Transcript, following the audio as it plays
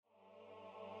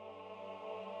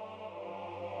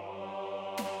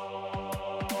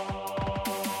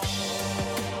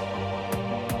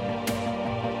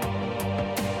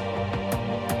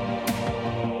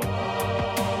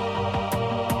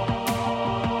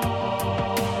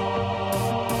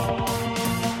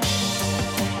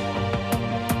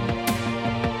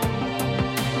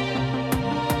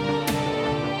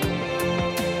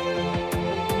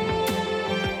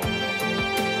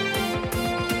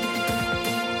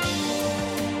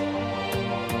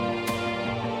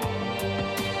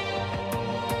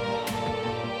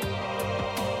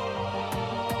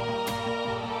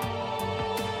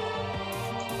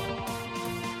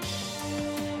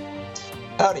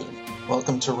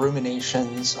Welcome to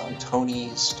Ruminations on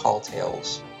Tony's Tall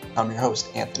Tales. I'm your host,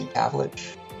 Anthony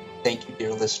Pavlich. Thank you,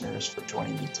 dear listeners, for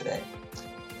joining me today.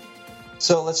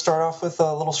 So let's start off with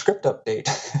a little script update.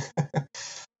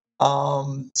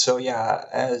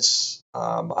 As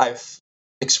I've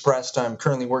expressed, I'm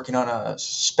currently working on a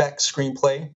spec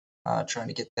screenplay, trying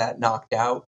to get that knocked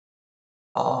out.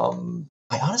 I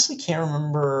honestly can't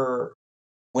remember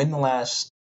when the last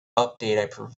update I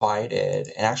provided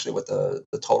and actually what the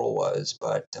total was,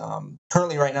 but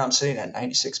currently right now I'm sitting at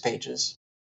 96 pages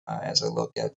as I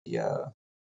look at the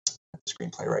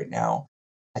screenplay right now.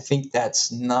 I think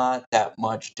that's not that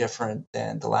much different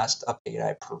than the last update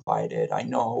I provided. I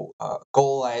know a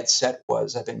goal I had set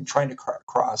was I've been trying to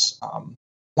cross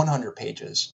 100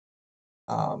 pages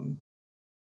um,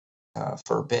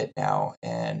 for a bit now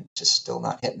and just still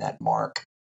not hitting that mark.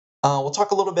 We'll talk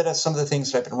a little bit of some of the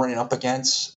things that I've been running up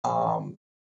against.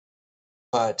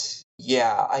 But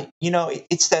yeah,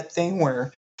 it's that thing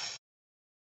where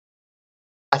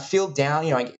I feel down.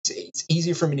 It's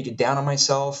easy for me to get down on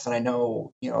myself, and I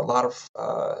know a lot of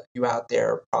you out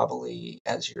there probably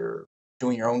as you're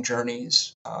doing your own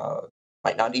journeys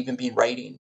might not even be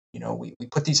writing. We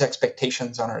put these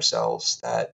expectations on ourselves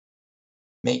that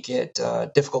make it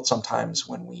difficult sometimes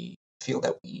when we feel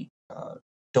that we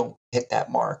don't hit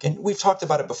that mark. And we've talked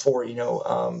about it before.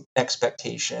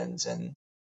 Expectations and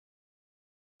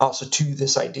also to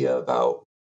this idea about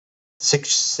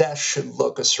success should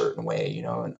look a certain way,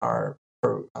 in our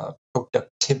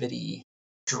productivity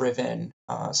driven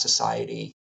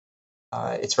society.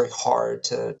 It's very hard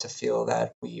to feel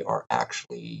that we are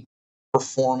actually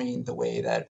performing the way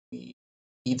that we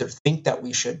either think that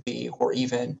we should be, or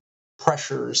even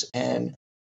pressures and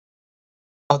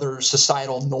other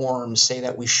societal norms say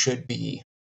that we should be,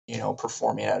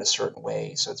 performing at a certain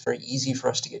way. So it's very easy for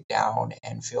us to get down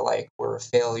and feel like we're a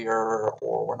failure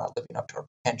or we're not living up to our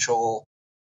potential.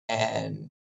 And,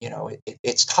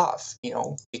 it's tough,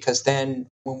 because then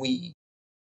when we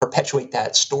perpetuate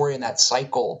that story and that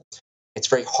cycle, it's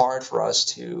very hard for us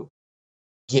to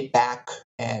get back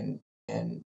and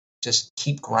just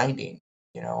keep grinding,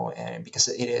 and because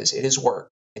it is work.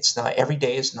 It's not every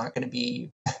day is not going to be,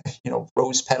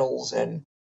 rose petals and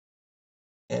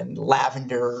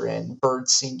lavender and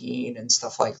birds singing and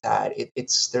stuff like that.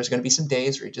 There's going to be some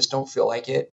days where you just don't feel like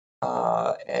it,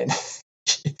 and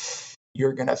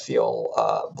you're going to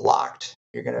feel blocked.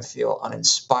 You're going to feel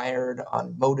uninspired,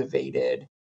 unmotivated,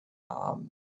 and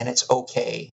it's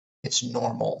okay. It's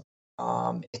normal.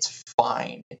 It's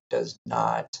fine. It does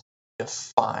not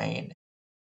define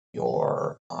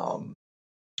your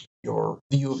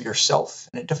view of yourself,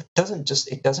 and it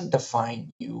doesn't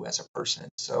define you as a person.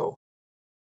 So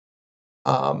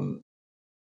um,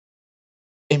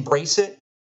 embrace it,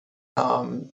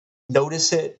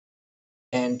 notice it,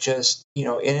 and just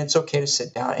and it's okay to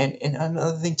sit down. And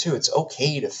another thing too, it's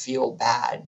okay to feel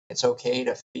bad. It's okay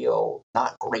to feel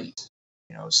not great.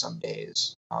 Some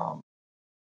days,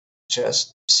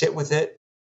 just sit with it.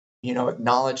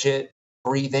 Acknowledge it,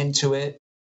 breathe into it,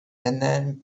 and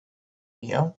then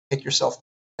pick yourself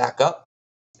back up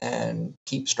and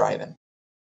keep striving.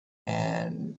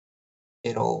 And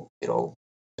it'll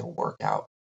work out.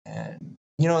 And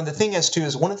and the thing is too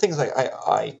is one of the things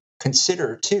I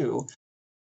consider too,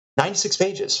 96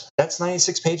 pages. That's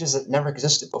 96 pages that never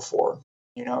existed before.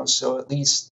 So at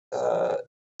least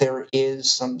there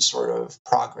is some sort of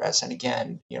progress. And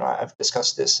again, I've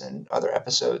discussed this in other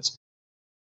episodes.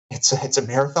 It's a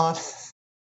marathon.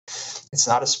 It's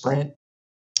not a sprint.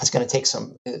 It's going to take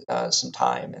some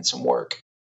time and some work.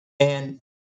 And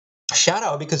shout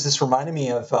out, because this reminded me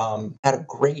of had a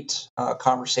great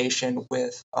conversation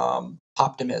with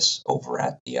Optimus over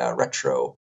at the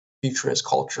Retro Futurist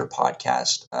Culture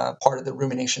podcast, part of the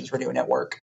Ruminations Radio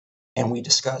Network, and we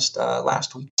discussed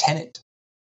last week Tenet.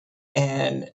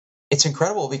 And it's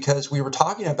incredible because we were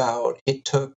talking about it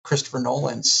took Christopher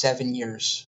Nolan 7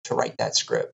 years to write that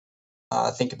script.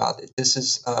 Think about it. This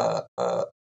is an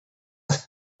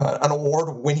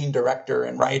award-winning director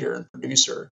and writer and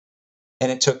producer,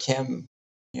 and it took him,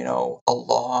 a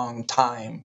long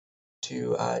time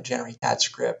to generate that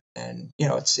script. And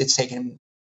it's taken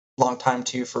a long time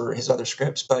too for his other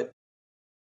scripts, but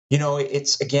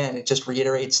it just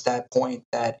reiterates that point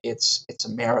that it's a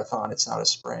marathon. It's not a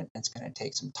sprint. It's going to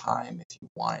take some time if you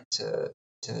want it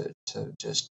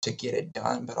to get it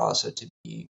done, but also to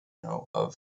be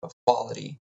of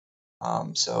quality.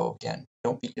 So again,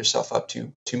 don't beat yourself up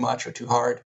too much or too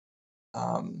hard.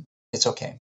 It's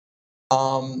okay.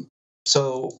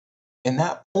 So in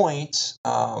that point,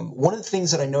 one of the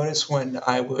things that I noticed when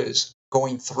I was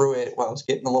going through it, while I was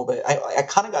getting a little bit, I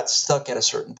kind of got stuck at a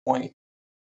certain point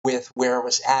with where I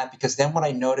was at, because then what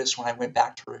I noticed when I went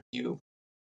back to review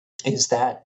is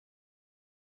that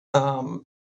um,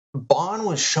 Bond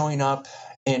was showing up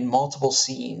in multiple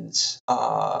scenes,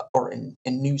 or in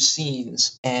new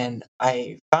scenes, and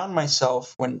I found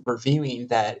myself when reviewing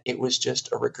that it was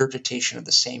just a regurgitation of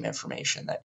the same information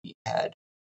that he had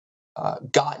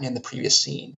gotten in the previous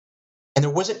scene, and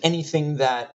there wasn't anything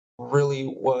that really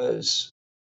was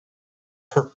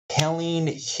propelling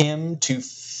him to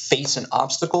face an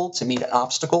obstacle, to meet an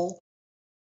obstacle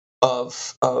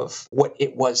of what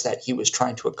it was that he was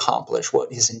trying to accomplish,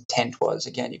 what his intent was.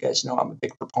 Again, you guys know I'm a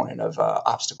big proponent of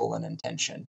obstacle and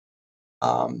intention.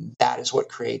 That is what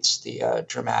creates the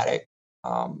dramatic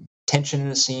tension in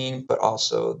a scene, but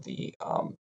also the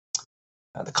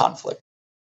conflict.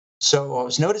 So I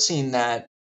was noticing that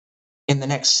in the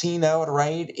next scene, though,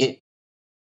 right,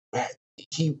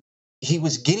 he he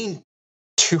was getting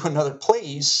to another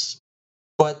place,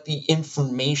 but the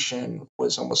information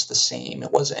was almost the same.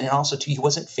 It wasn't, and also too, he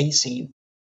wasn't facing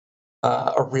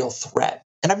a real threat.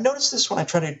 And I've noticed this when I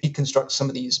try to deconstruct some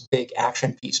of these big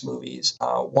action piece movies.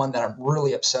 One that I'm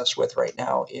really obsessed with right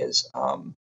now is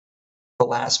the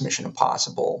last Mission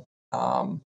Impossible,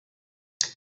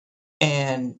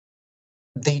 and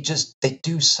they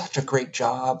do such a great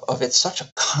job of it. Such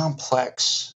a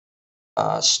complex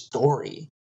story,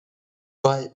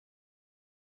 but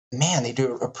man, they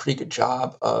do a pretty good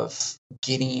job of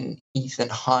getting Ethan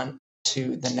Hunt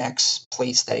to the next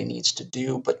place that he needs to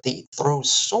do. But they throw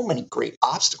so many great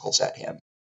obstacles at him.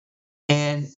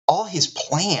 And all his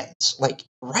plans, like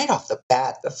right off the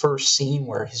bat, the first scene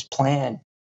where his plan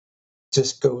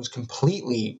just goes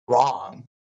completely wrong,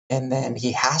 and then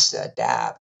he has to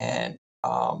adapt. And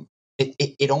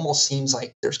it almost seems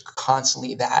like there's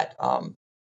constantly that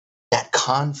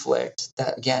conflict.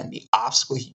 That again, the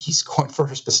obstacle, he's going for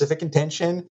a specific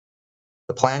intention.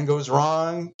 The plan goes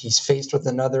wrong. He's faced with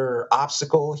another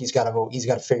obstacle. He's got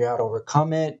to figure out,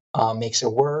 overcome it. Makes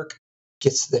it work.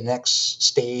 Gets to the next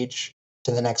stage,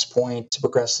 to the next point to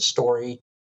progress the story.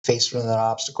 Faced with an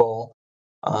obstacle,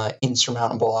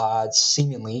 insurmountable odds,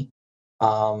 seemingly.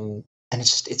 And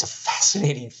it's a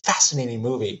fascinating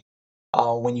movie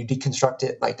when you deconstruct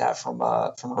it like that from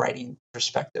a writing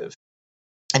perspective.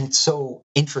 And it's so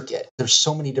intricate. There's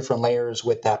so many different layers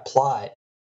with that plot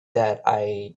that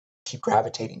I keep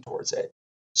gravitating towards it.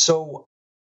 So,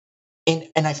 and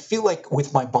I feel like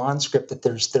with my Bond script that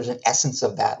there's an essence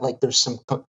of that. Like there's some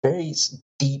very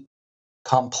deep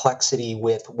complexity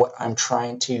with what I'm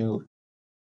trying to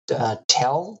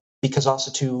tell, because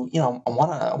also to I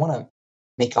want to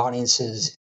make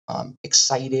audiences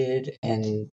excited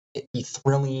and it be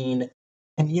thrilling,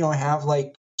 and have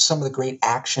like some of the great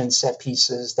action set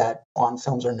pieces that Bond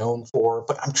films are known for.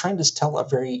 But I'm trying to tell a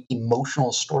very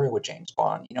emotional story with James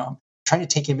Bond. I'm trying to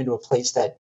take him into a place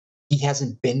that he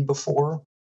hasn't been before,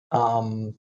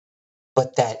 um,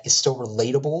 but that is still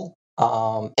relatable.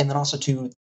 And then also to,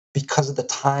 because of the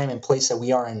time and place that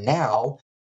we are in now,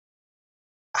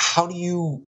 how do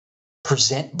you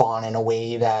present Bond in a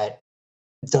way that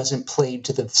doesn't play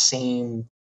to the same,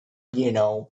 you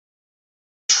know,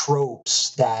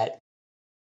 tropes that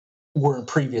were in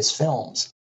previous films?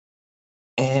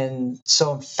 And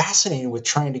so I'm fascinated with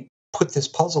trying to put this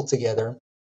puzzle together.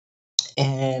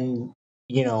 And,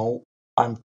 you know,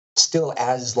 I'm still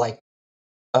as like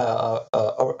a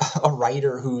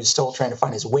writer who's still trying to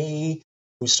find his way,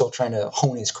 who's still trying to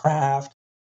hone his craft.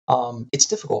 It's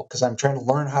difficult because I'm trying to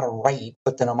learn how to write,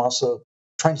 but then I'm also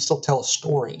trying to still tell a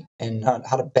story and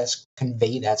how to best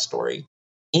convey that story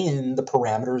in the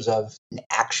parameters of an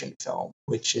action film,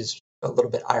 which is a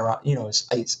little bit ironic.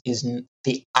 Is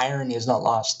the irony is not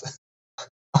lost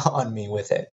on me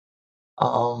with it.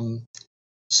 Um,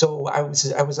 so I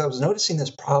was noticing this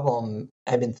problem.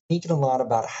 I've been thinking a lot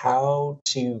about how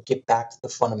to get back to the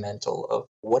fundamental of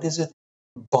what is it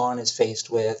Bond is faced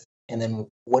with, and then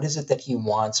what is it that he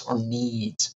wants or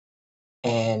needs,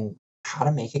 and how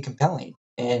to make it compelling.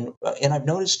 And I've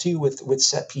noticed too with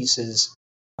set pieces,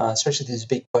 especially these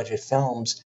big budget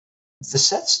films, the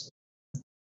sets,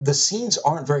 the scenes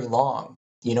aren't very long.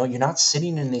 You're not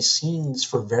sitting in these scenes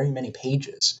for very many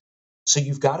pages. So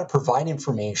you've got to provide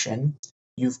information.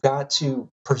 You've got to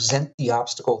present the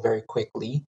obstacle very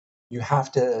quickly. You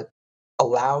have to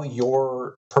allow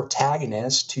your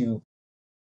protagonist to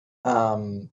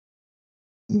um,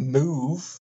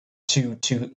 move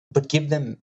but give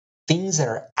them things that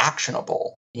are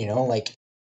actionable. Like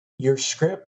your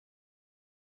script,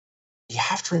 you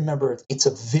have to remember it's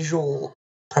a visual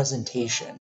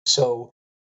presentation. So,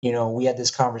 we had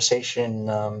this conversation.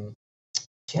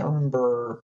 Can't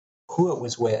remember who it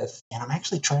was with, and I'm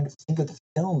actually trying to think of the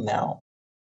film now.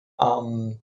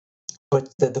 but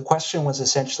the question was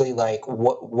essentially like,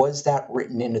 what was that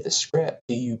written into the script?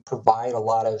 Do you provide a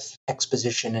lot of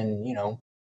exposition and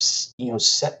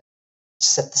set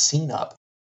the scene up?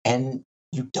 And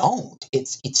you don't.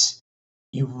 It's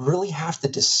you really have to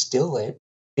distill it,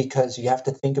 because you have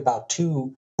to think about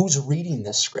too, who's reading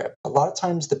the script. A lot of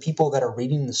times the people that are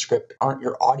reading the script aren't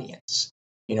your audience.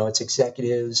 It's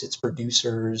executives, it's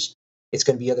producers, it's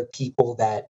going to be other people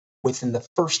that within the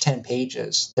first 10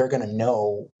 pages, they're going to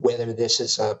know whether this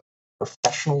is a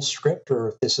professional script or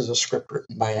if this is a script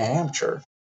written by an amateur.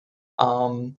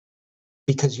 Um,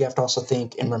 because you have to also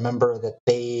think and remember that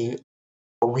they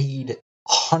read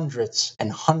hundreds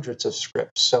and hundreds of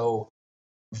scripts. So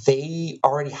they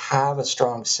already have a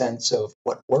strong sense of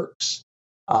what works,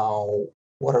 uh,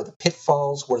 what are the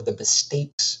pitfalls, what are the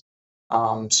mistakes.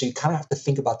 So you kind of have to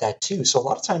think about that too. So a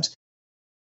lot of times,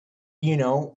 you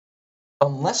know,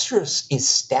 unless you're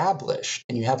established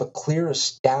and you have a clear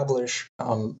established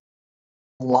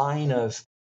line of,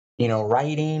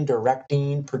 writing,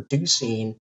 directing,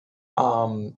 producing,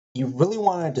 you really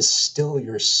want to distill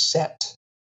your scenes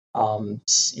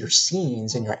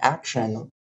and your action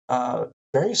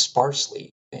very sparsely,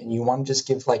 and you want to just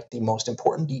give like the most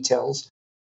important details.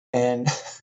 And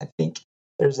I think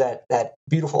there's that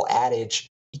beautiful adage: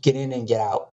 you get in and get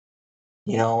out.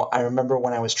 I remember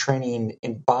when I was training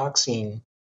in boxing,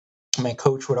 my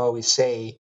coach would always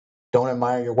say, "Don't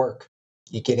admire your work.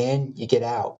 You get in, you get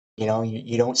out." You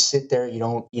don't sit there. You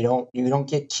don't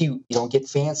get cute. You don't get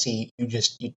fancy. You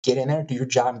get in there, do your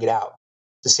job, and get out.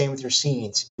 The same with your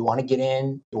scenes. You want to get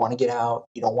in, you want to get out.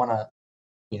 You don't want to,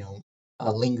 you know,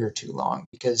 linger too long,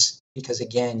 because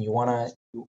again,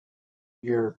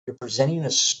 you're presenting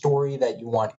a story that you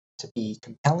want to be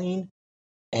compelling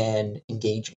and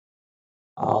engaging.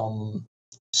 Um,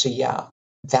 so yeah,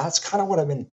 that's kind of what I've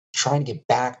been trying to get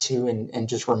back to and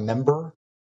just remember,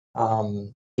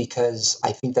 because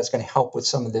I think that's going to help with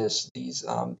some of these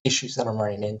issues that I'm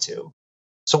running into.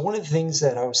 So one of the things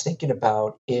that I was thinking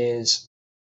about is,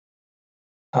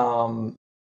 um,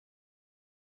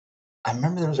 I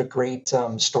remember there was a great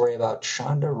story about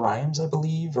Shonda Rhimes, I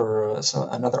believe, or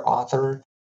another author,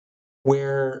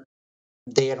 where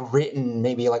they had written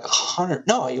maybe like 100.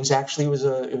 No, it was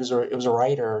a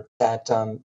writer that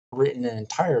written an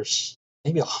entire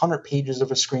maybe 100 pages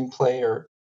of a screenplay, or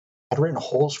had written a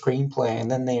whole screenplay,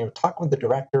 and then they were talking with the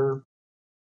director,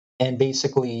 and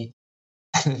basically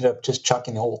ended up just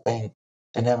chucking the whole thing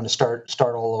and having to start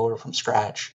all over from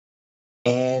scratch.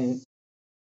 And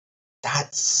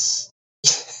that's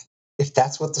if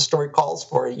that's what the story calls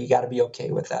for, you got to be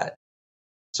okay with that.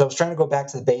 So I was trying to go back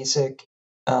to the basic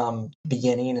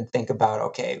beginning and think about,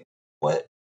 okay, what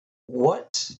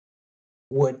what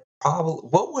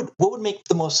what would make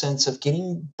the most sense of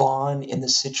getting Bond in the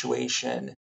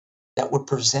situation that would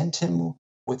present him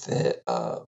with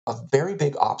a very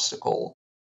big obstacle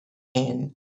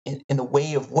in, in the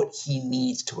way of what he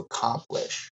needs to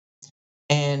accomplish.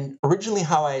 And originally,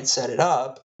 how I had set it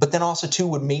up, but then also too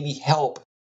would maybe help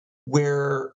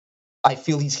where I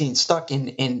feel he's getting stuck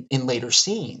in later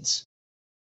scenes.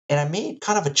 And I made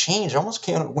kind of a change. I almost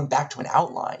kind of went back to an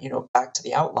outline, back to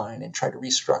the outline, and tried to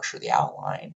restructure the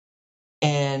outline.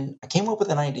 And I came up with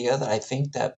an idea that I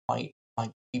think that might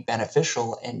be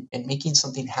beneficial in making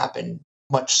something happen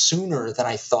much sooner than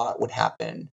I thought would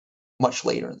happen much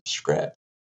later in the script.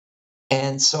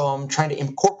 And so I'm trying to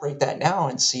incorporate that now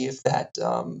and see if that's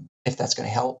going to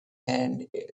help. And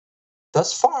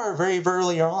thus far, very, very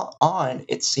early on,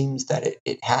 it seems that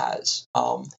it has.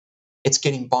 It's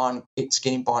getting Bond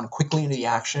quickly into the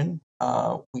action.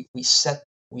 We set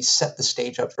the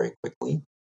stage up very quickly,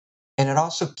 and it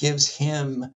also gives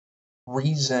him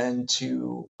reason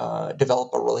to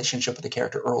develop a relationship with the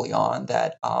character early on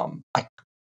that I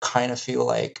kind of feel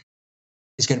like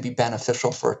is going to be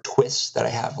beneficial for a twist that I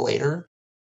have later.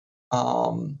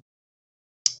 Um,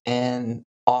 and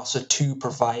also to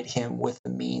provide him with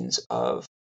the means of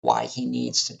why he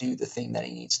needs to do the thing that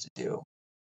he needs to do.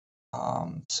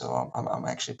 So I'm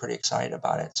actually pretty excited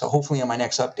about it. So hopefully on my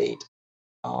next update,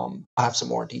 I have some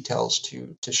more details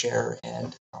to share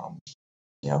and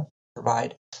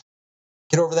provide.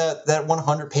 Get over that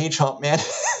 100 page hump, man.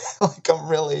 Like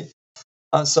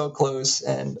I'm so close,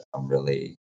 and I'm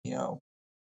really,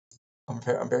 I'm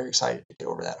very excited to get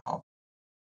over that hump.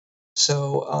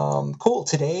 So cool.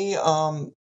 Today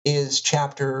is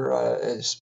chapter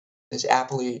is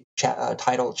aptly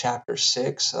titled Chapter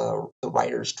 6, the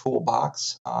Writer's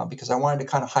Toolbox, because I wanted to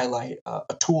kind of highlight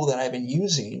a tool that I've been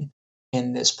using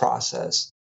in this process,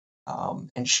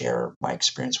 and share my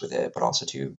experience with it, but also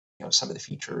to some of the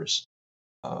features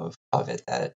of it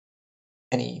that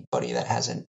anybody that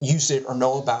hasn't used it or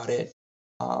know about it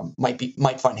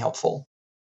might find helpful.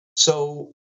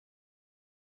 So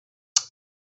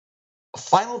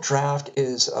Final Draft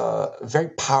is a very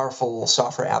powerful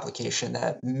software application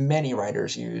that many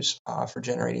writers use for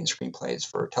generating screenplays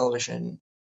for television,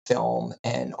 film,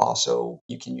 and also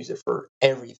you can use it for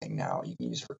everything now. You can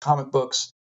use it for comic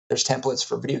books. There's templates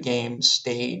for video games,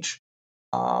 stage.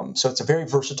 So it's a very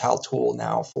versatile tool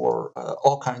now for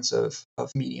all kinds of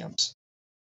mediums.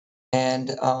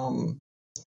 And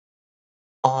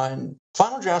on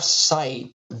Final Draft's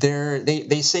site,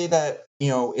 they say that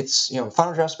it's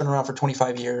Final Draft's been around for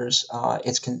 25 years.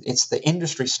 It's the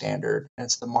industry standard and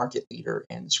it's the market leader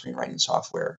in screenwriting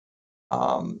software.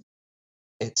 Um,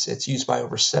 it's used by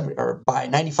over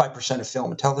 95% of film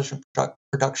and television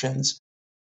productions,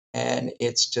 and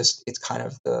it's kind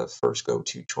of the first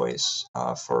go-to choice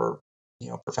for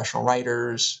professional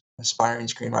writers, aspiring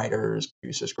screenwriters,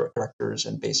 producers, directors,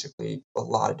 and basically a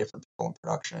lot of different people in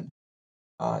production.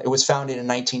 It was founded in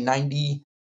 1990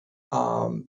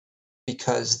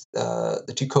 because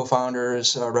the two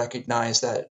co-founders recognized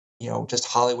that just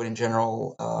Hollywood in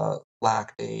general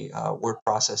lacked a word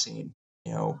processing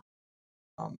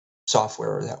um,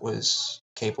 software that was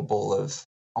capable of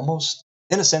almost,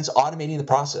 in a sense, automating the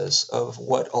process of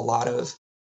what a lot of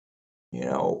you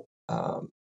know um,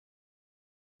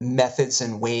 methods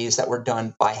and ways that were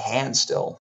done by hand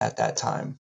still at that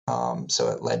time. So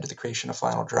it led to the creation of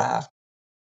Final Draft.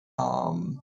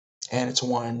 Um, and it's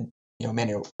won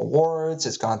many awards.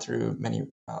 It's gone through many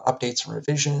updates and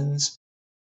revisions,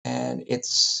 and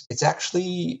it's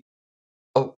actually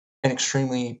an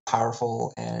extremely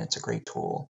powerful and it's a great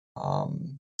tool.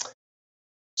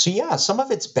 So yeah, some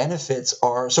of its benefits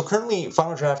are so currently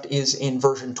Final Draft is in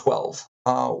version 12.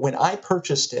 When I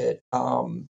purchased it,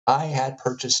 I had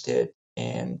purchased it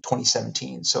in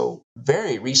 2017, so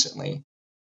very recently.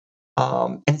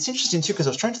 And it's interesting too because I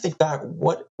was trying to think back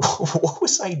what what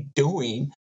was I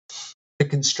doing to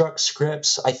construct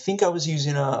scripts. I think I was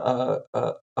using a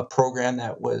program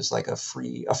that was like a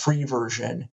free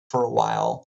version for a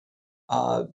while.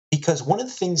 Because one of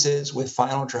the things is with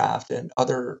Final Draft and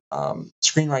other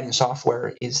screenwriting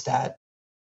software is that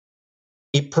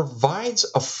it provides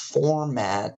a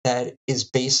format that is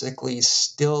basically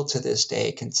still to this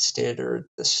day considered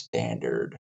the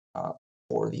standard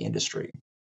for the industry.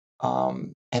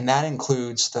 And that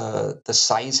includes the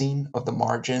sizing of the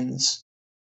margins,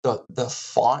 the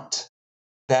font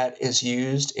that is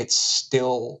used. It's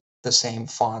still the same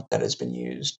font that has been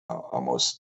used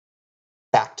almost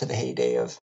back to the heyday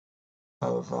of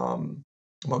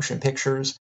motion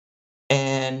pictures,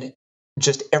 and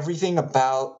just everything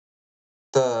about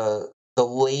the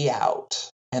layout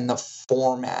and the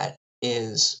format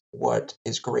is what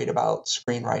is great about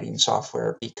screenwriting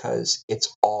software because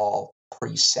it's all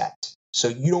preset. So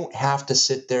you don't have to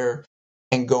sit there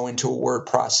and go into a word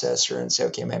processor and say,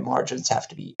 okay, my margins have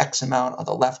to be X amount on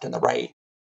the left and the right.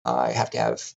 I have to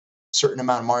have a certain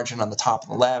amount of margin on the top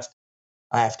and the left.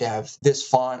 I have to have this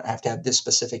font. I have to have this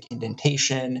specific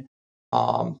indentation.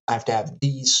 I have to have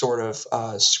these sort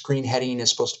of screen heading is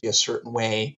supposed to be a certain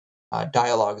way.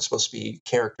 Dialogue is supposed to be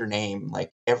character name,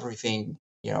 like everything,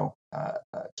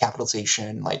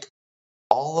 capitalization, like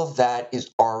all of that is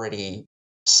already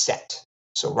set.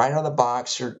 So right out of the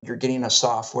box, you're getting a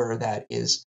software that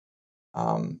is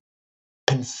um,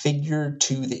 configured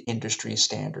to the industry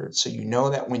standard. So you know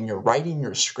that when you're writing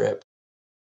your script,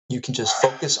 you can just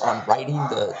focus on writing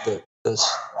the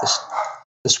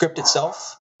script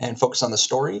itself and focus on the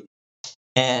story,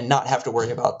 and not have to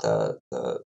worry about the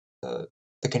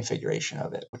configuration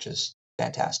of it, which is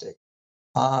fantastic.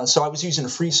 So I was using a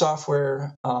free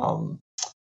software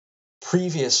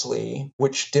previously,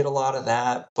 which did a lot of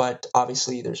that, but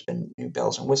obviously there's been new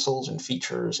bells and whistles and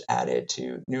features added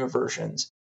to newer versions.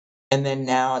 And then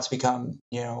now it's become,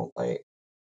 like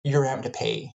you're having to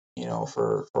pay,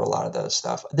 for a lot of the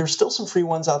stuff. There's still some free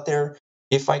ones out there.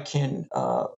 If I can,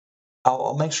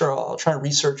 I'll make sure I'll try and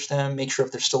research them, make sure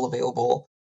if they're still available.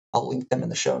 I'll link them in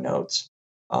the show notes.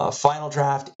 Final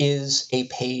Draft is a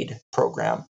paid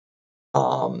program.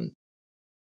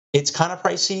 It's kind of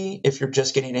pricey if you're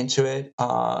just getting into it.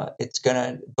 But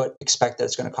expect that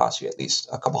it's gonna cost you at least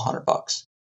a couple $100.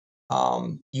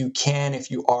 You can, if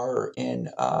you are in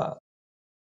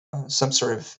some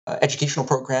sort of educational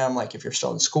program, like if you're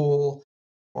still in school,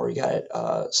 or you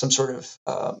got some sort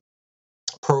of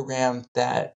program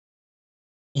that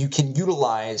you can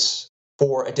utilize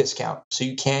for a discount. So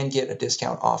you can get a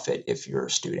discount off it if you're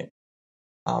a student.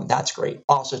 That's great.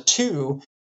 Also, too,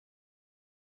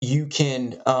 you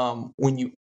can when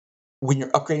you when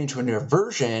you're upgrading to a newer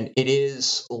version, it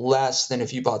is less than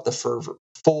if you bought the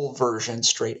full version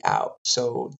straight out.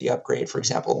 So the upgrade, for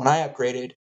example, when I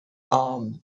upgraded,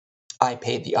 um, I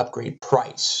paid the upgrade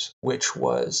price, which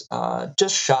was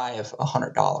just shy of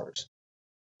 $100.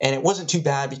 And it wasn't too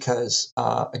bad because,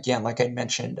 again, like I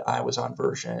mentioned, I was on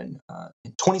version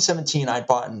in 2017. I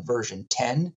bought in version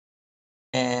 10,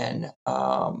 and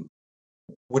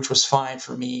which was fine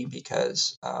for me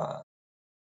because,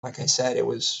 like I said, it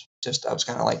was just I was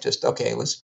kind of like just okay,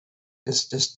 let's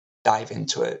just dive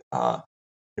into it. I've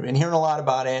been hearing a lot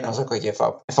about it, and I was like, if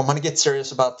I'm going to get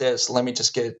serious about this, let me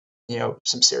just get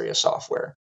some serious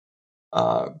software.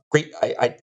 Great,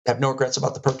 I have no regrets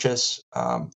about the purchase.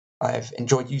 I've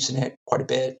enjoyed using it quite a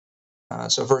bit.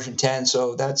 So version 10,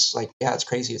 so that's like, yeah, it's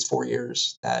crazy. It's 4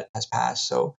 years that has passed.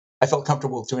 So I felt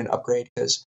comfortable doing an upgrade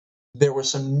because there were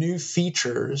some new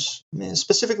features,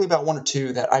 specifically about one or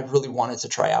two that I really wanted to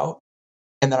try out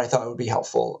and that I thought would be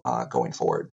helpful going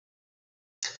forward.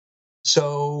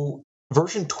 So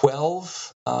version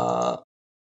 12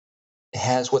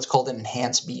 has what's called an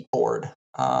enhanced beat board.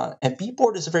 And beat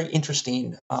board is a very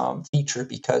interesting feature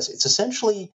because it's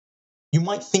essentially, you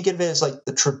might think of it as like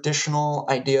the traditional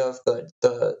idea of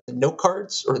the note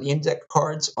cards or the index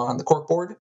cards on the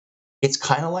corkboard. It's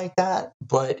kind of like that,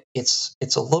 but it's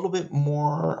a little bit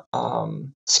more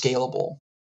scalable,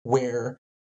 where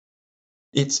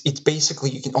it's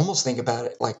basically, you can almost think about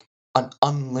it like an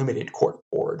unlimited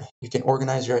corkboard. You can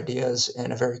organize your ideas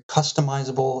in a very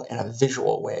customizable and a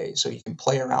visual way. So you can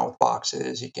play around with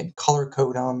boxes, you can color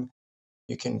code them,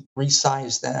 you can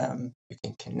resize them, you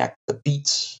can connect the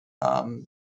beats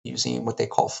using what they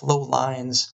call flow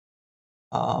lines.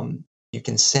 You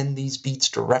can send these beats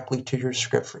directly to your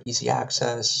script for easy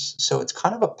access. So it's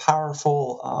kind of a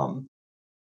powerful,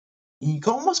 you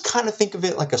can almost kind of think of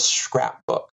it like a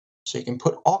scrapbook. So you can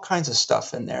put all kinds of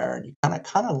stuff in there, and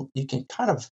you you can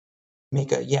kind of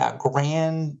make a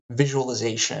grand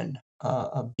visualization,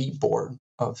 a beat board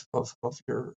of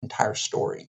your entire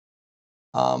story.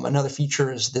 Another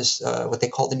feature is this, what they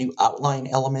call the new outline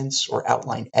elements or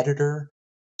outline editor.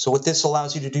 So what this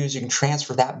allows you to do is you can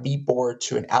transfer that beat board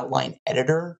to an outline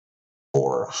editor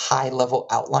for high level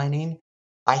outlining.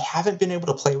 I haven't been able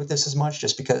to play with this as much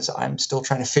just because I'm still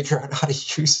trying to figure out how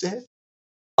to use it.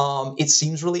 It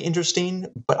seems really interesting,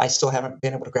 but I still haven't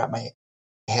been able to grab my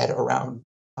head around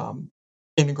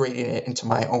integrating it into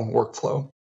my own workflow.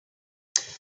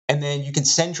 And then you can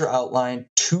send your outline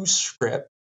to script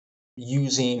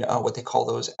using what they call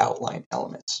those outline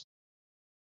elements.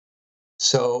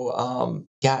 So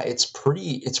it's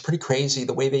pretty crazy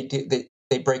the way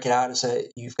they break it out is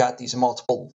that you've got these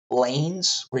multiple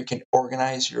lanes where you can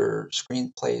organize your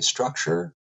screenplay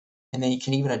structure, and then you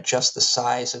can even adjust the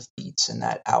size of beats in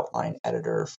that outline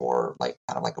editor for like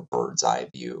kind of like a bird's eye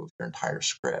view of your entire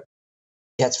script.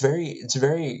 Yeah, it's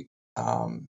very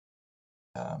um,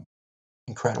 um,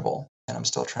 incredible, and I'm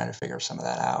still trying to figure some of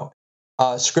that out.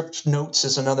 Script notes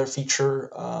is another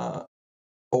feature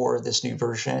for this new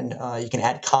version. You can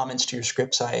add comments to your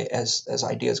scripts as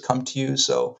ideas come to you,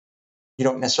 so you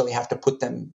don't necessarily have to put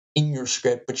them in your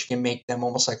script, but you can make them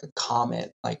almost like a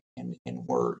comment, like in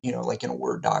Word, like in a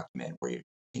Word document where you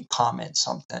can comment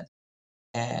something,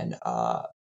 and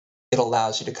it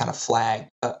allows you to kind of flag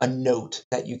a note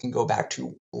that you can go back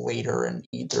to later, and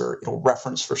either it'll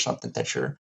reference for something that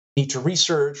you need to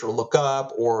research or look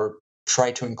up or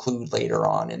try to include later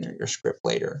on in your script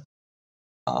later.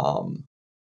 Um,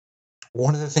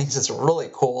 One of the things that's really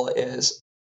cool is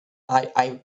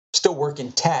I still work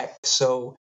in tech,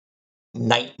 so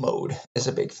night mode is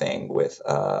a big thing with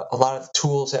a lot of the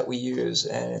tools that we use,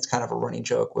 and it's kind of a running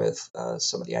joke with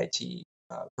some of the IT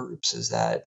groups is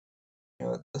that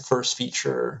the first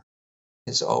feature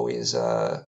is always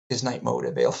is night mode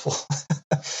available.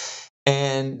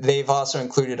 And they've also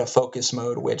included a focus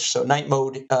mode, which so night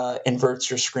mode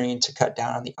inverts your screen to cut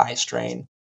down on the eye strain,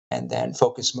 and then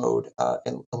focus mode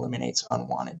eliminates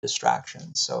unwanted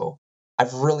distractions. So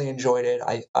I've really enjoyed it.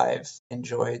 I've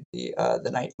enjoyed the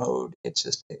night mode. It's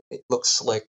just it looks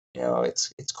slick.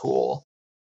 It's cool.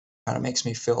 Kind of makes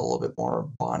me feel a little bit more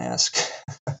Bond-esque.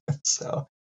 So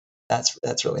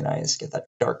that's really nice. Get that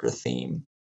darker theme.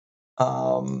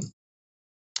 Um,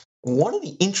 One of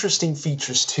the interesting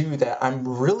features too that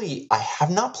I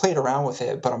have not played around with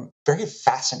it, but I'm very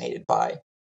fascinated by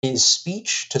is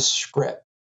speech to script.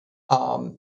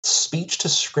 Speech to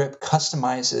script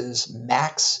customizes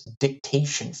Mac's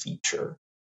dictation feature.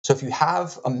 So if you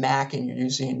have a Mac and you're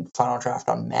using Final Draft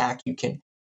on Mac, you can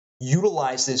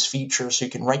utilize this feature so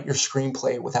you can write your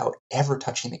screenplay without ever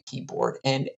touching the keyboard.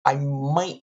 And I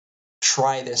might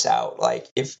try this out. Like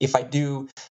if I do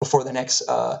before the next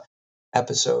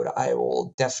episode, I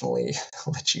will definitely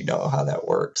let you know how that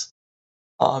works.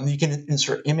 You can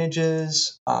insert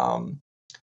images.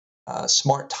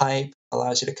 Smart Type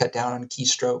allows you to cut down on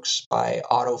keystrokes by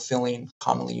auto-filling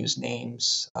commonly used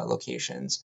names,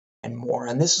 locations, and more.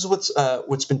 And this is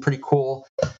what's been pretty cool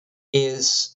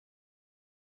is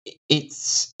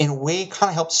it's in a way kind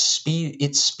of helps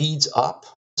speeds up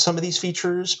some of these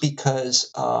features because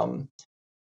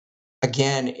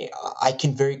again, I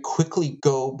can very quickly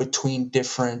go between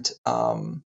different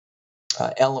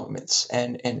elements,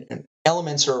 and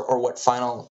elements are what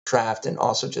Final Draft and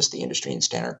also just the industry and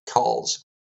standard calls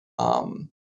um,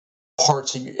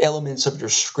 parts and elements of your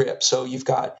script. So you've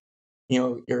got,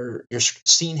 your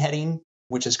scene heading,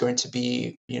 which is going to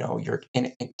be, your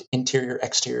interior,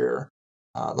 exterior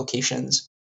locations.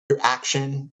 Your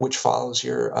action, which follows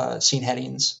your scene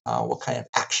headings, what kind of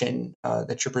action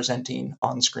that you're presenting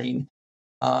on screen.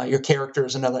 Your character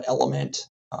is another element.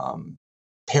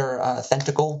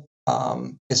 Parenthetical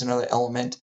is another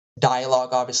element. Dialogue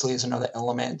obviously is another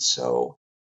element. So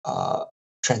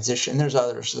transition. There's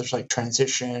others. There's like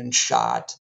transition,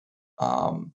 shot,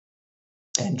 and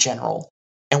general.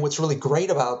 And what's really great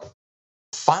about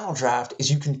Final Draft is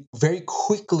you can very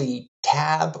quickly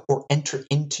tab or enter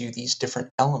into these different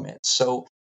elements. So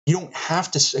you don't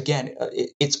have to, again,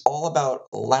 it's all about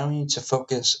allowing you to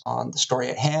focus on the story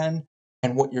at hand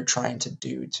and what you're trying to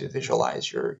do to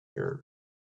visualize your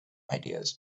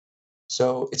ideas.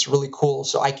 So it's really cool.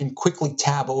 So I can quickly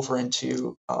tab over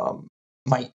into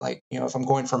if I'm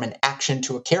going from an action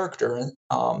to a character,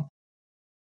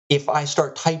 if I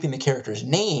start typing the character's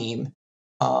name,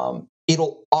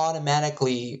 it'll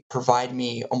automatically provide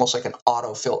me almost like an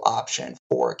autofill option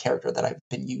for a character that I've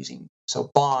been using. So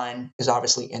Bond is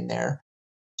obviously in there.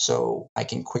 So I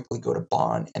can quickly go to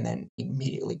Bond and then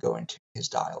immediately go into his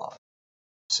dialogue.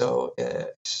 So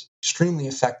it's extremely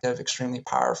effective, extremely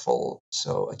powerful.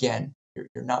 So again,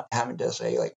 you're not having to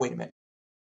say like, wait a minute,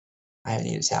 I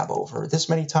need to tab over this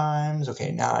many times.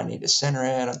 Okay, now I need to center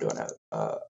it. I'm doing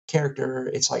a character.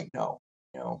 It's like, no,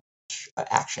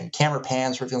 action. Camera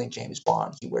pans revealing James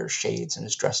Bond. He wears shades and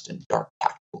is dressed in dark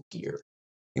tactical gear.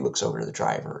 He looks over to the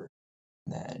driver,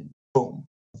 and then boom,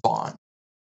 Bond.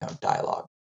 Dialogue.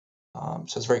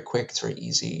 So it's very quick. It's very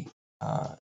easy.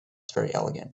 It's very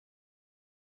elegant.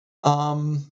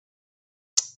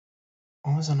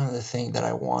 What was another thing that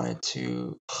I wanted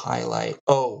to highlight?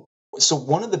 Oh, so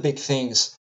one of the big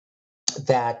things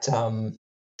that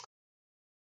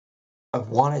I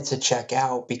wanted to check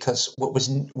out, because what was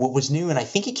new, and I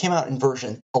think it came out in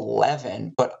version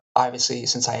 11, but obviously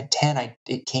since I had 10,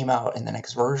 it came out in the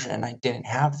next version. I didn't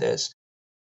have this.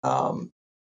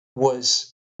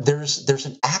 Was there's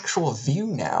an actual view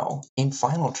now in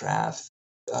Final Draft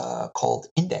called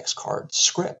index card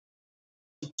script.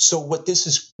 So what this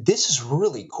is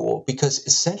really cool, because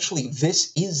essentially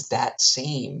this is that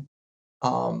same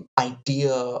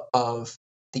idea of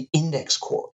the index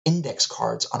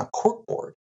cards on a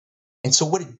corkboard. And so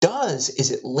what it does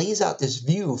is it lays out this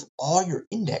view of all your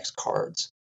index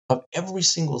cards of every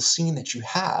single scene that you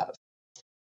have.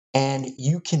 And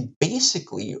you can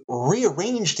basically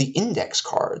rearrange the index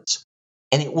cards,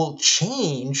 and it will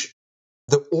change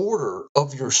the order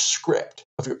of your script,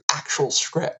 of your actual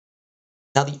script.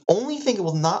 Now, the only thing it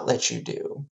will not let you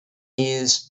do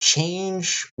is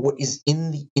change what is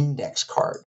in the index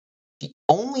card. The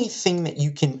only thing that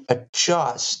you can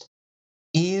adjust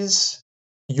is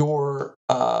your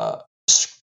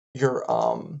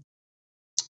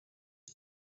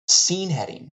scene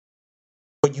heading,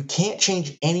 but you can't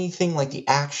change anything like the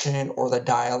action or the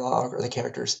dialogue or the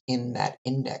characters in that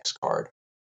index card.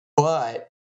 But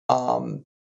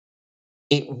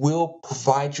it will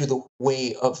provide you the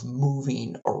way of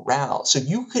moving around. So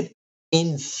you could,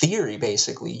 in theory,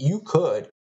 basically, you could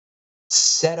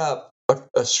set up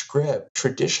a script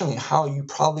traditionally how you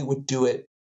probably would do it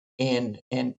in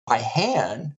by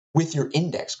hand with your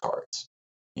index cards.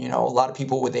 A lot of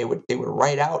people would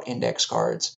write out index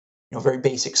cards, very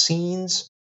basic scenes,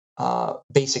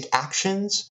 basic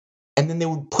actions, and then they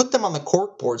would put them on the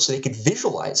corkboard so they could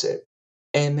visualize it,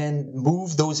 and then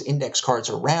move those index cards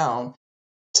around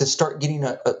to start getting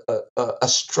a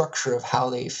structure of how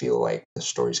they feel like the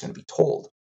story is going to be told.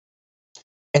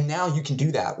 And now you can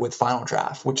do that with Final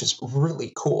Draft, which is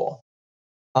really cool.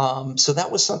 So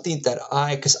that was something that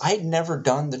because I had never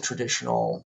done the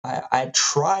traditional. I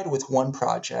tried with one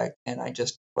project and I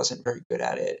just wasn't very good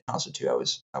at it. And also, too,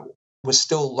 I was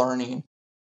still learning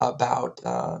about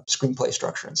screenplay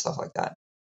structure and stuff like that.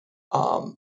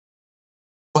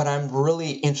 But I'm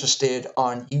really interested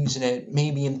on using it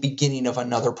maybe in the beginning of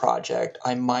another project.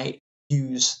 I might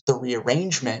use the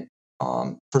rearrangement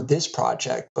for this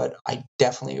project, but I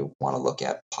definitely want to look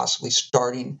at possibly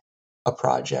starting a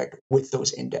project with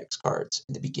those index cards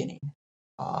in the beginning,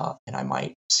 and I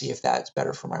might see if that's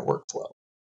better for my workflow.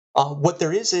 What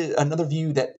there is another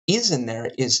view that is in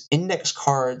there is index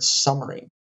cards summary.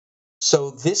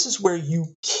 So this is where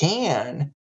you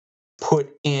can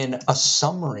put in a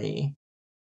summary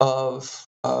of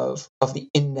the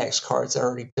index cards that are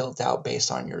already built out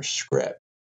based on your script.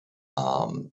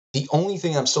 The only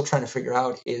thing I'm still trying to figure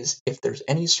out is if there's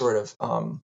any sort of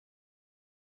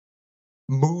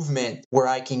movement where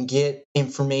I can get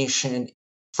information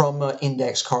from an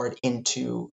index card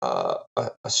into a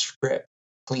script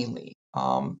cleanly.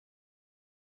 But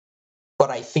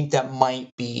I think that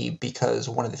might be because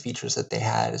one of the features that they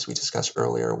had, as we discussed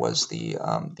earlier, was the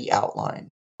outline.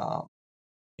 You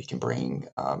can bring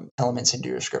elements into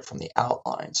your script from the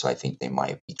outline. So I think they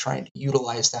might be trying to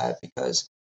utilize that because,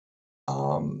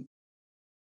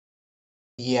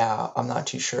 yeah, I'm not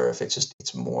too sure if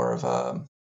it's more of a,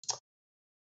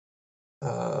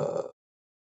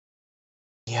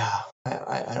 yeah,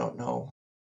 I don't know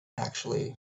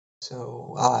actually.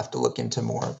 So I'll have to look into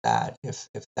more of that if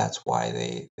that's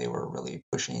why they were really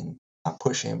pushing, not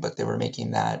pushing, but they were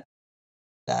making that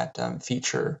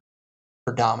feature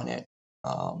predominant.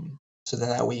 So then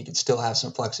that way you could still have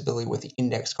some flexibility with the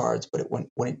index cards, but it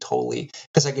wouldn't totally,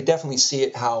 because I could definitely see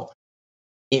it how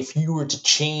if you were to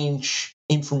change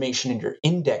information in your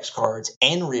index cards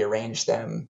and rearrange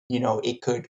them, it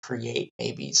could create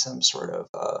maybe some sort of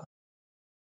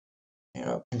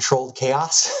controlled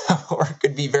chaos, or it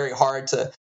could be very hard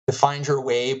to find your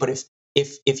way. But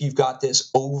if you've got this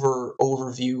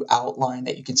overview outline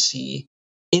that you can see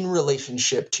in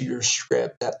relationship to your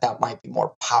script, that might be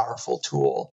more powerful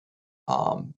tool,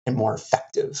 and more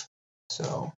effective.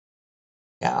 So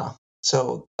yeah.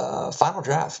 So final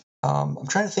draft. I'm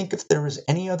trying to think if there was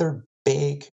any other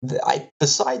big.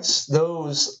 Besides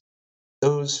those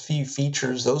few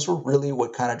features, those were really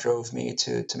what kind of drove me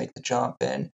to make the jump.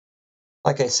 And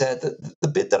like I said, the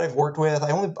bit that I've worked with,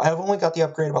 I've only got the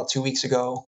upgrade about 2 weeks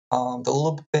ago. The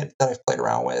little bit that I've played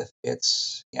around with,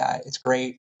 it's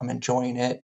great. I'm enjoying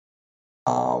it.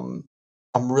 Um,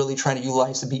 I'm really trying to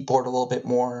utilize the beat board a little bit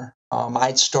more.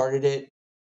 I'd started it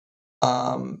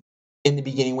in the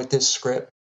beginning with this script,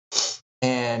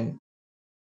 and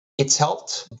it's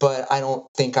helped, but I don't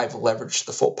think I've leveraged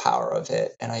the full power of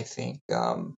it. And I think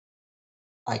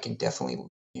I can definitely,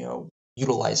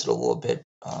 utilize it a little bit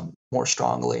more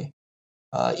strongly,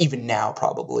 even now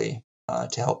probably,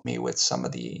 to help me with some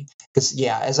of because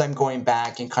yeah, as I'm going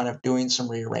back and kind of doing some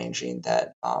rearranging,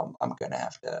 that I'm gonna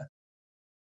have to,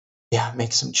 yeah,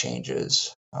 make some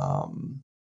changes.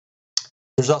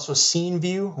 There's also a scene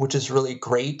view, which is really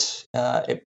great.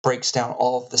 It breaks down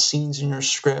all of the scenes in your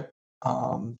script.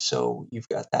 So you've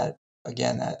got that,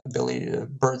 again, that ability to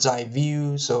bird's eye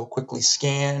view, so quickly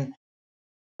scan.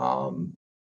 Um,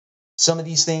 some of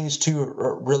these things too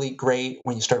are really great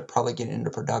when you start probably getting into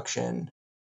production.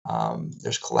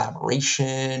 There's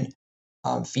collaboration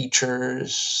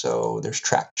features, so there's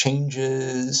track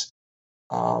changes.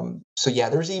 So yeah,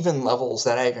 there's even levels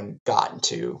that I haven't gotten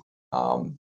to,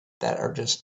 that are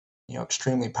just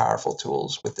extremely powerful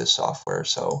tools with this software.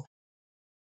 So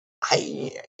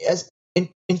as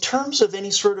in terms of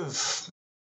any sort of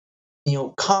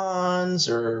cons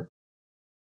or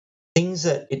things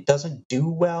that it doesn't do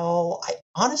well,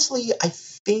 I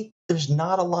think there's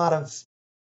not a lot of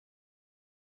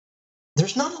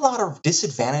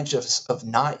disadvantage of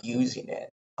not using it.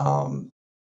 Um,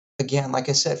 Again, like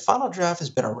I said, Final Draft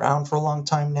has been around for a long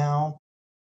time now.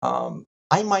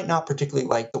 I might not particularly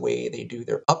like the way they do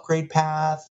their upgrade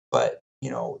path, but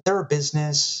they're a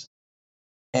business,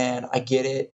 and I get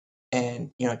it. And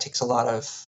it takes a lot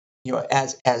of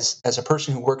as a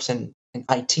person who works in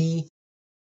IT,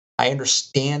 I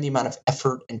understand the amount of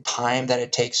effort and time that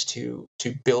it takes to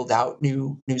build out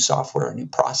new software and new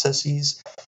processes.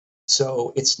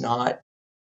 So it's not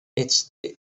it's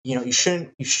you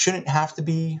shouldn't have to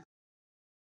be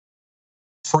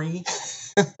free.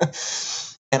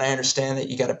 And I understand that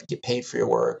you got to get paid for your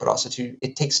work, but also too,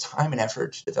 it takes time and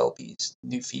effort to develop these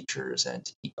new features and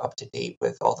to keep up to date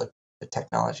with all the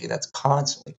technology that's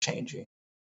constantly changing.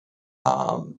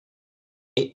 Um,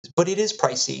 but it is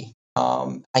pricey.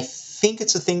 I think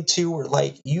it's a thing too where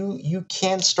like you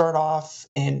can start off,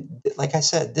 and like I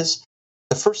said,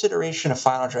 the first iteration of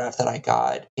Final Draft that I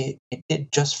got, it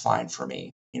did just fine for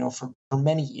me, for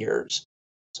many years.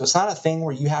 So it's not a thing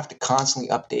where you have to constantly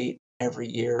update every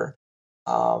year.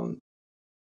 Um,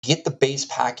 get the base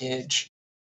package,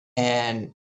 and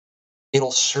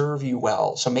it'll serve you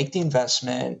well. So make the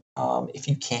investment if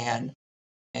you can,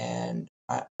 and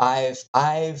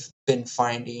I've been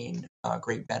finding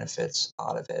great benefits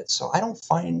out of it. So I don't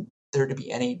find there to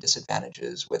be any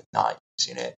disadvantages with not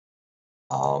using it.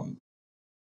 Um,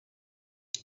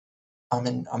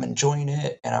 I'm enjoying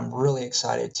it, and I'm really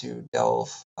excited to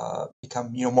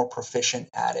become more proficient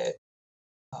at it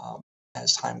um,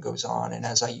 as time goes on, and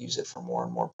as I use it for more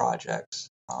and more projects.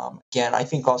 Again, I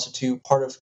think also too part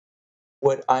of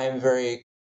what I am very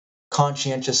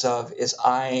conscientious of is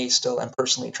I still am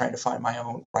personally trying to find my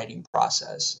own writing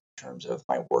process in terms of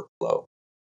my workflow,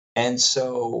 and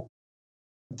so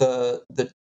the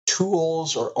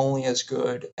tools are only as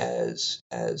good as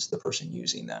the person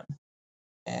using them,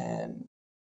 and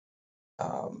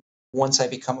um, once I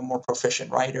become a more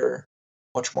proficient writer,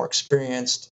 much more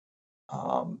experienced,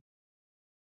 um,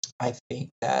 I think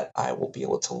that I will be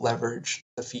able to leverage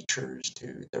the features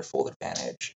to their full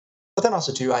advantage. But then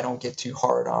also too, I don't get too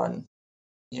hard on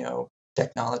you know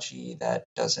technology that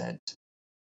doesn't.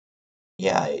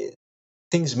 Yeah,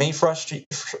 things may frustrate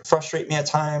me at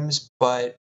times,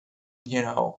 but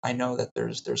I know that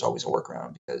there's always a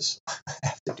workaround because I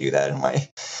have to do that in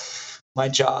my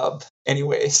job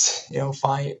anyways.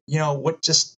 Fine. What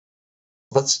just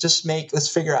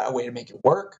let's figure out a way to make it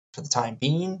work for the time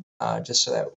being, just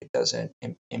so that it doesn't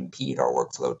impede our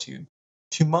workflow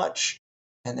too much,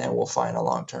 and then we'll find a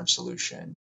long term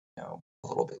solution, a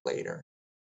little bit later.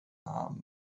 Um,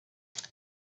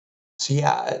 so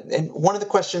yeah, and one of the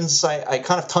questions I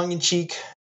kind of tongue in cheek,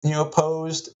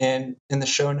 posed in the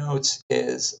show notes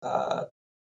is the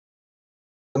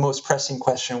most pressing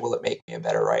question: will it make me a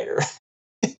better writer?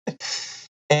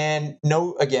 And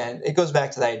no, again, it goes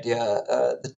back to the idea: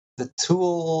 the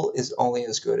tool is only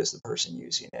as good as the person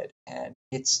using it, and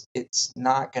it's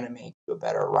not going to make you a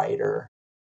better writer.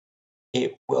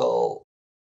 It will,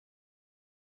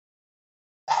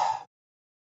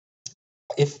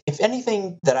 if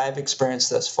anything that I've experienced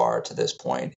thus far to this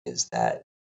point is that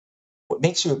what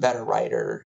makes you a better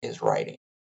writer is writing,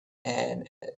 and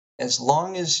as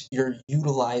long as you're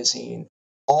utilizing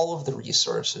all of the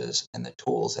resources and the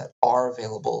tools that are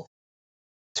available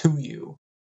to you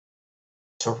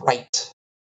to write,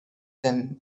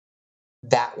 then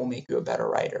that will make you a better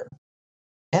writer.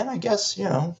 And I guess,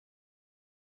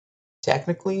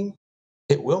 technically,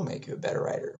 it will make you a better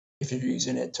writer if you're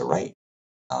using it to write.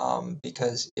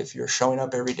 Because if you're showing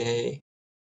up every day,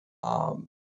 or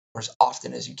as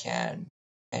often as you can,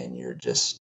 and you're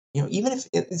just, even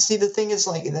see, the thing is,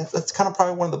 like, that's kind of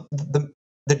probably one of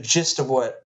the gist of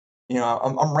what,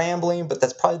 I'm rambling, but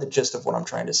that's probably the gist of what I'm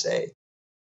trying to say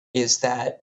is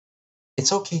that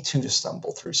it's okay to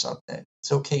stumble through something.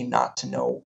 It's okay not to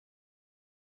know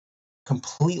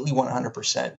completely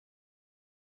 100%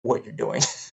 what you're doing.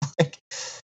 Like,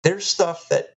 there's stuff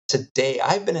that today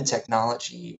I've been in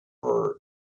technology for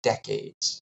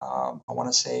decades. I want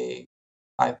to say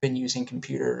I've been using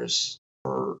computers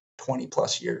for 20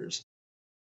 plus years.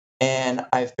 And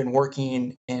I've been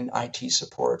working in IT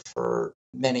support for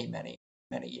many, many,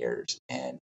 many years.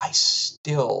 And I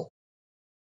still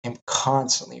am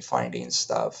constantly finding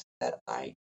stuff that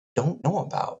I don't know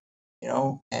about,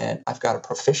 and I've got a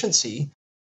proficiency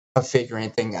of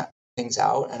figuring things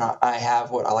out. And I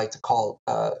have what I like to call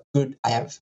I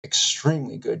have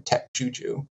extremely good tech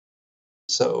juju.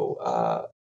 So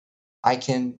I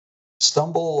can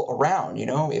stumble around,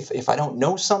 if I don't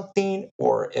know something,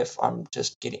 or if I'm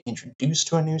just getting introduced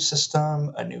to a new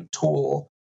system, a new tool,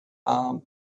 um,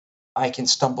 I can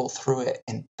stumble through it,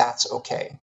 and that's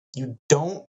okay. You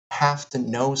don't have to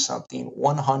know something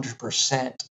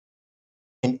 100%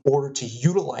 in order to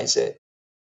utilize it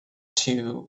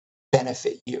to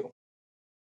benefit you.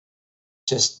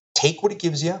 Just take what it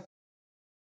gives you,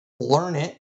 learn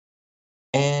it,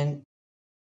 and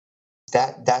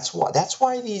that's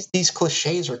why these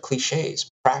cliches are cliches.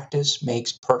 Practice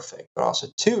makes perfect, but also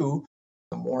too,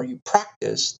 the more you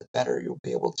practice, the better you'll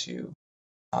be able to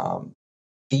um,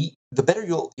 be. The better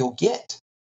you'll get.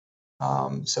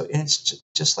 So, and it's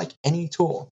just like any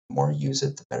tool. The more you use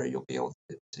it, the better you'll be able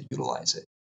to utilize it,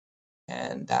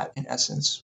 and that, in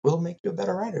essence, will make you a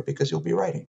better writer because you'll be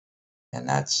writing. And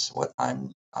that's what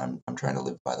I'm trying to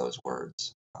live by those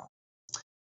words.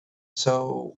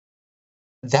 So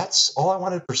that's all I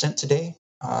wanted to present today.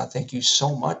 Thank you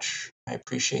so much. I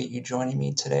appreciate you joining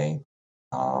me today.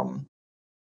 Um,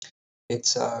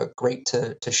 it's great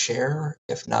to share,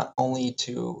 if not only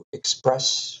to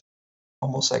express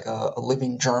almost like a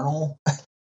living journal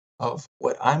of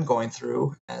what I'm going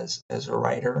through as a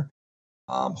writer.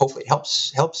 Hopefully, it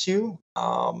helps you.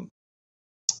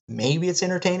 Maybe it's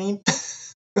entertaining.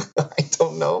 I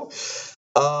don't know.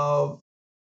 Um,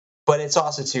 but it's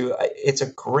also too, it's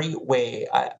a great way.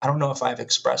 I don't know if I've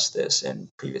expressed this in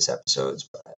previous episodes,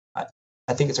 but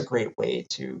I think it's a great way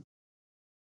to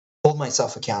hold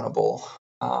myself accountable,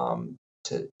 to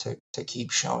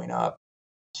keep showing up,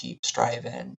 keep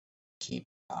striving, keep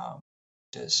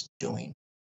just doing.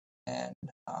 And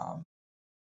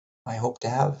I hope to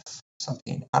have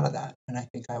something out of that, and I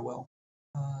think I will.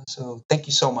 So thank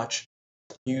you so much.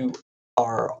 You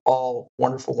are all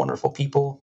wonderful, wonderful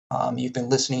people. You've been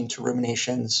listening to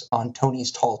Ruminations on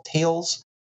Tony's Tall Tales,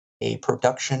 a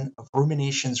production of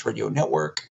Ruminations Radio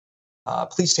Network.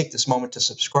 Please take this moment to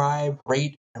subscribe,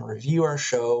 rate, and review our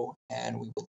show, and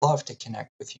we would love to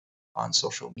connect with you on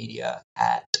social media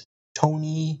at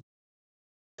Tony's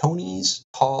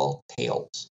Tall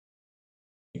Tales.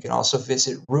 You can also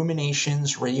visit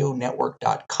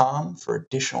ruminationsradionetwork.com for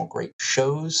additional great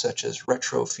shows such as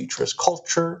Retro Futurist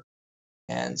Culture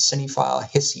and Cinephile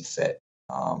Hissy Fit,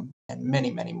 and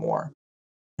many, many more.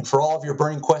 And for all of your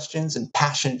burning questions and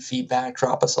passionate feedback,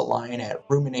 drop us a line at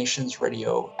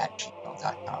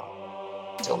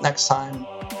ruminationsradio@gmail.com. Until next time,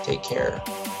 take care.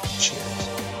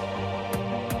 Cheers.